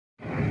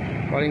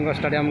Kalinga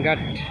Stadium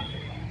gate.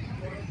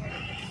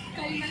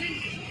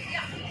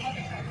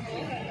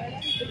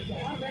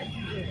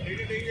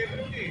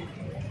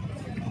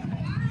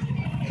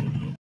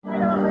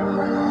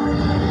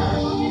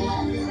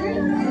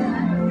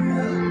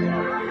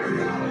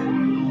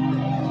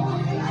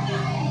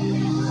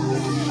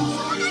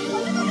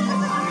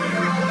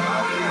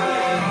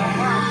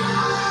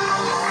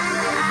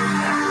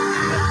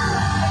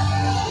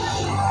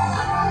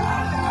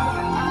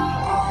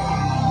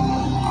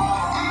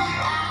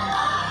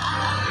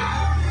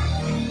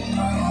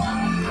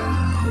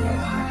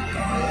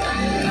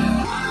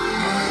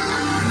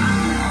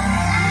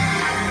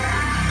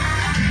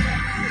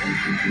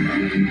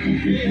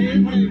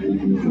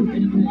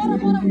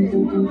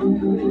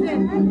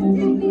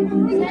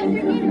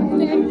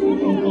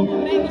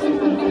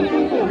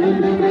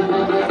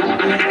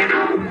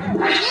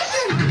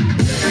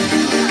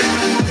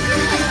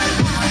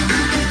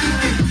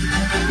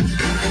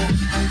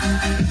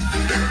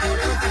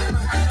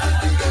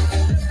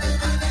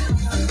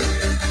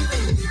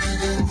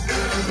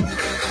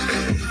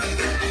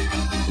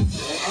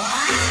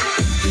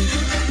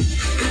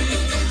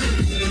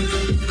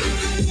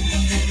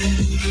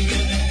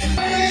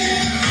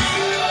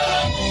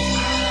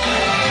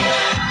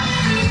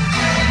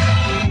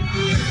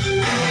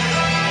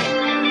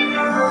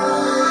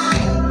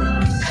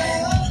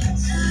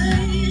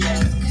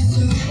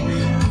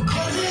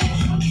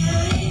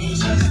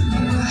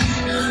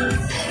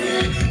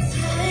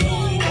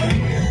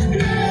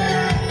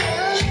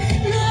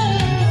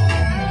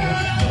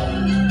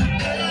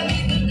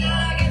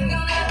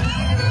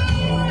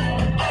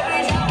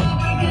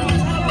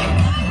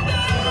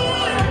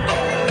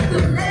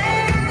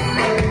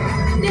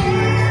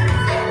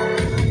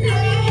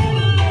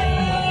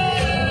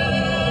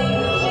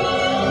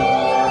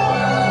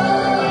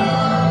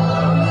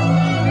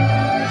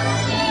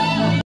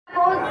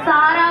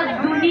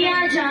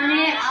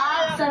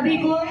 सभी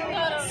को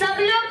सब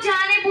लोग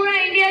जाने, पूरा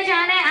इंडिया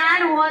जाने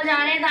एंड वर्ल्ड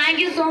जाने। थैंक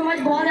यू सो मच,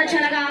 बहुत अच्छा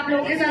लगा आप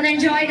लोगों के साथ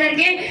एंजॉय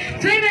करके।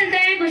 फिर मिलते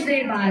हैं कुछ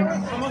देर बाद।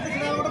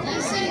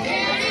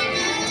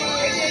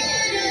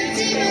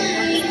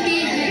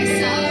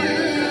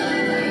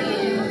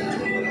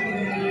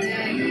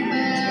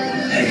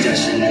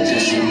 जश्न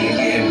जश्न ये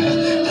गेम,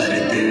 हर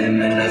दिल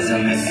में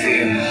नज़म है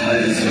सेम,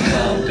 हर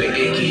ज़ुबान पे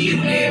एक ही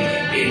नेम,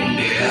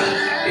 इंडिया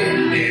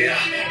इंडिया।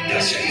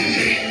 जश्न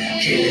में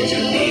खेले जो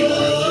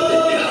दीवार,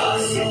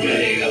 इतिहास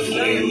करेगा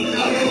फ्रेम,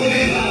 आंखों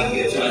में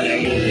आगे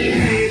चलेंगे।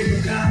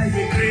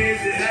 ये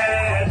क्रेज़ है,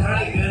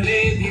 धड़कने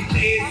भी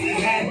तेज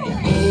है,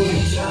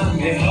 ओडिशा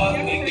में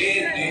हॉकी के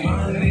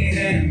दीवाने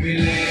हैं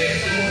मिले।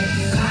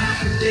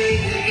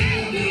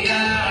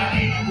 इंडिया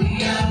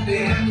इंडिया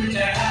पे हम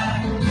चढ़ा,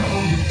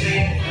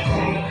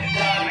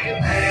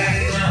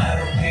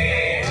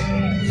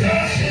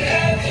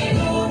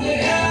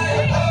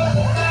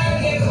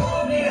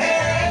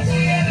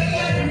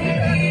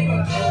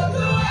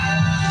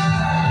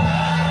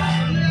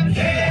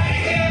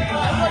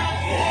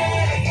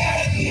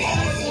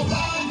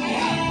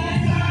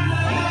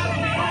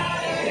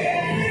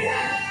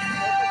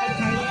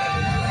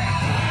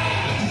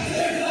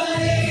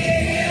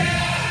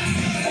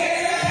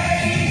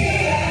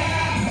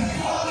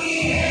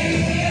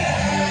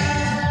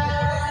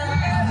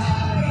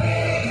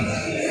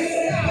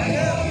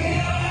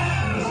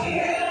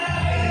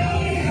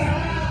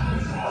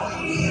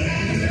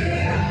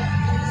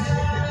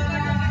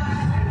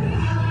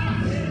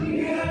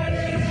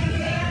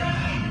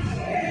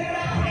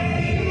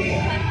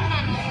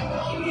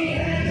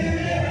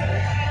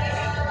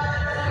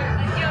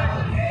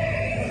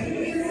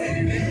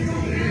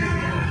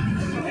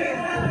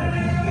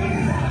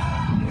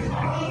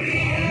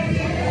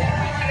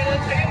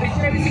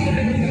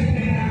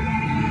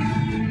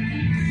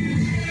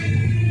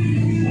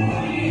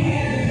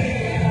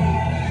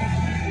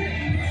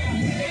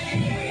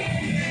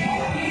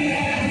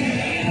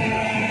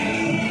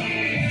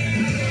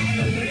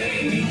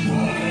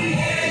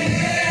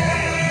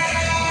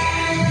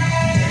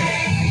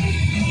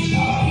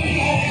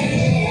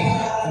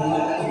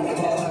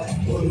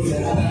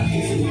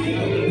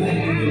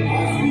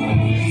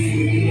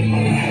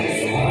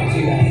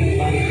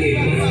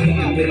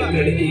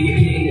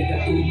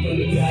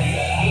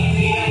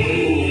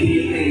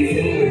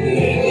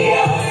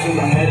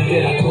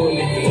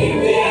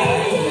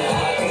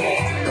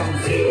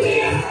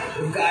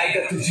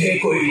 तुझे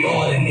कोई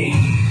और नहीं।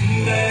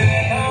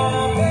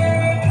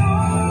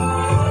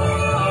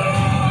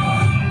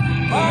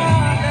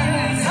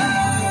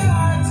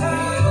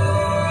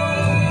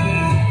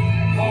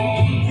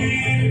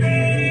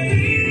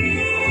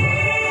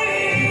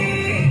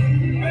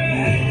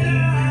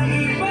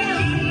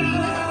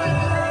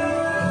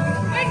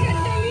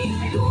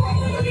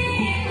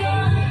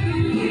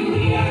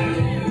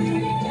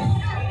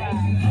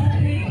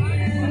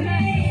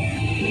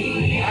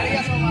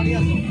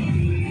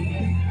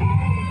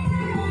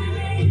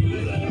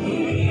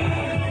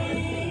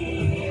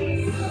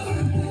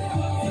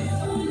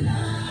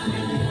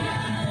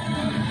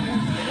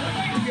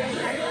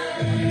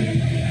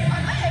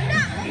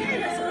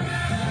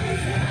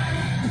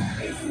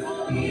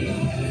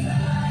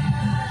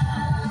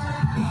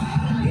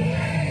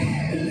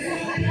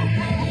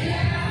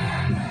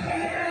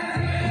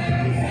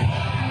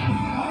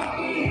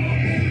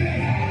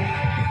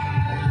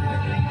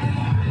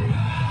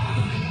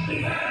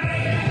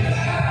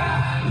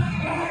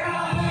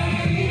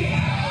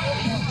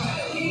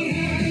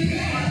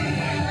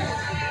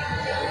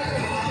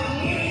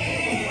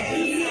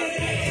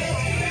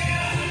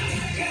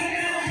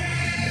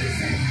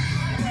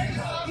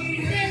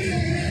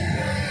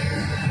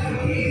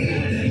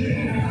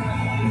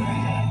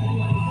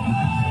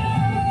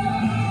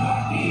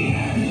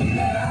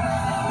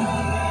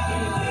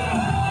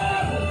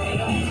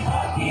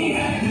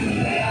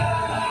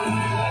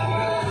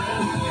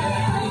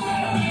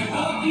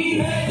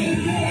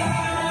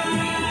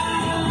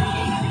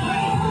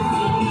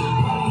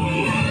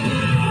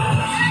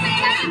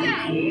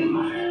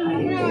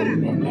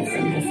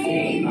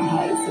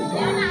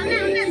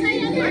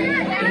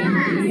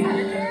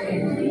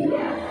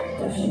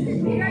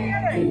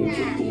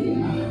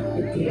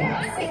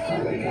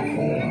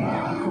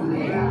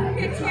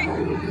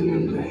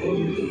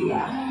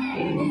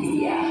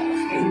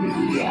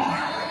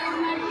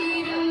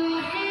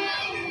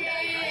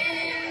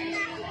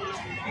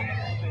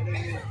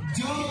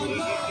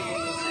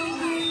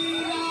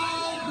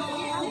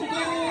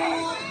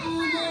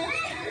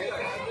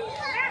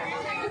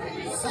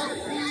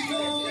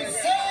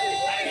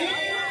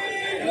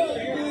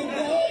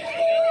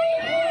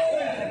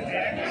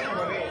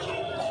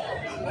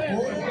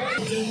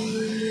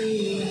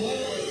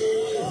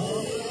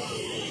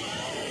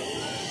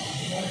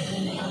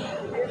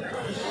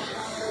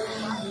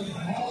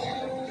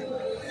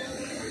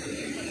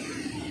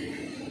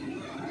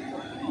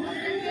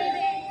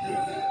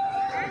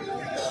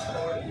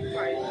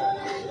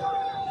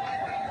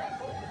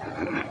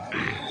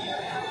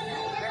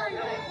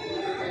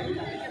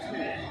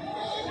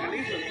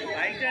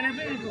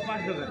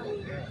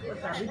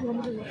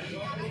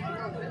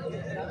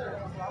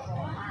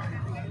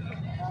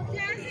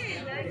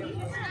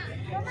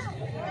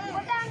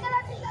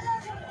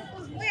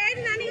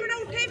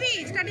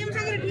 स्टेडियम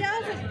संग रिटिया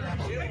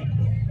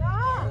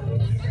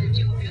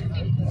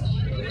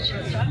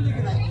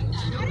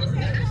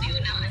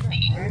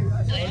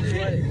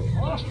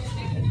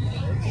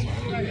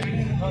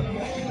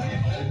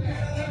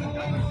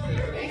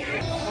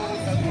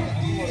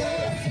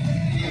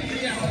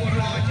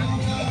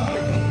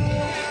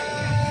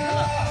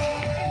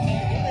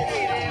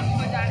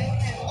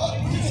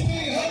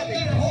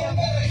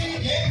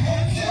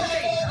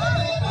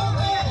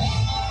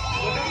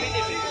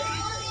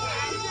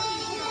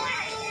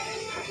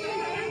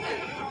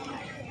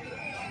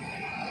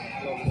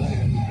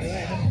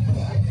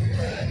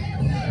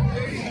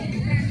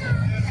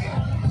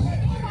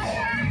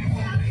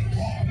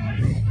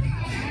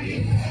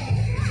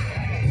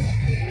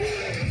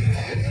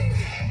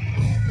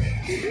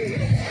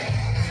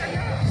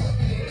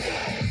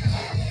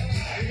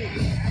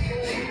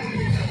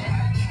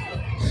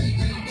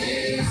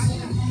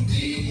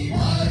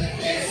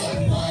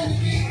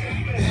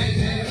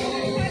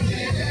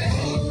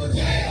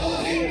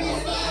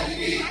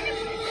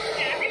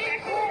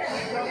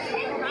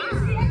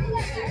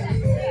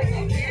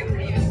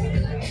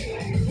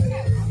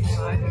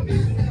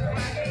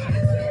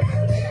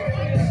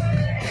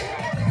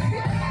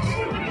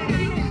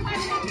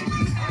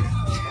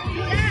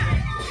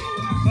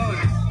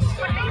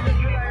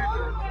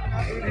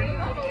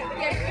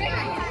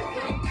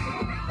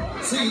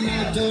सीना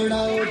जोड़ा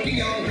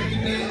किया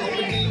तुमने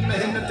अपनी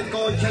मेहनत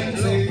कौशल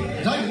से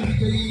ढल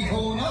गई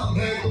होना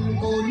है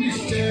तुमको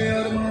निश्चय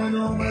और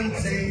मानो मन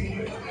से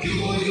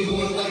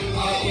तक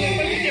आगे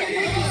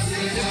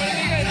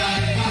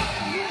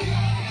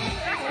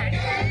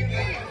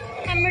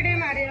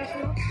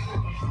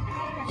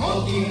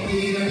हॉकी की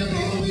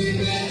रणभूमि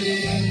में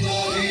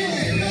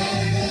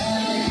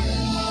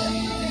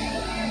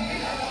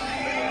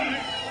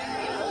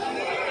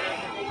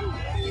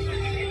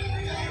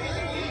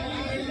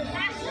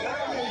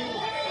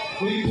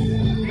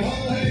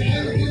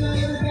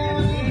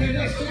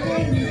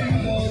we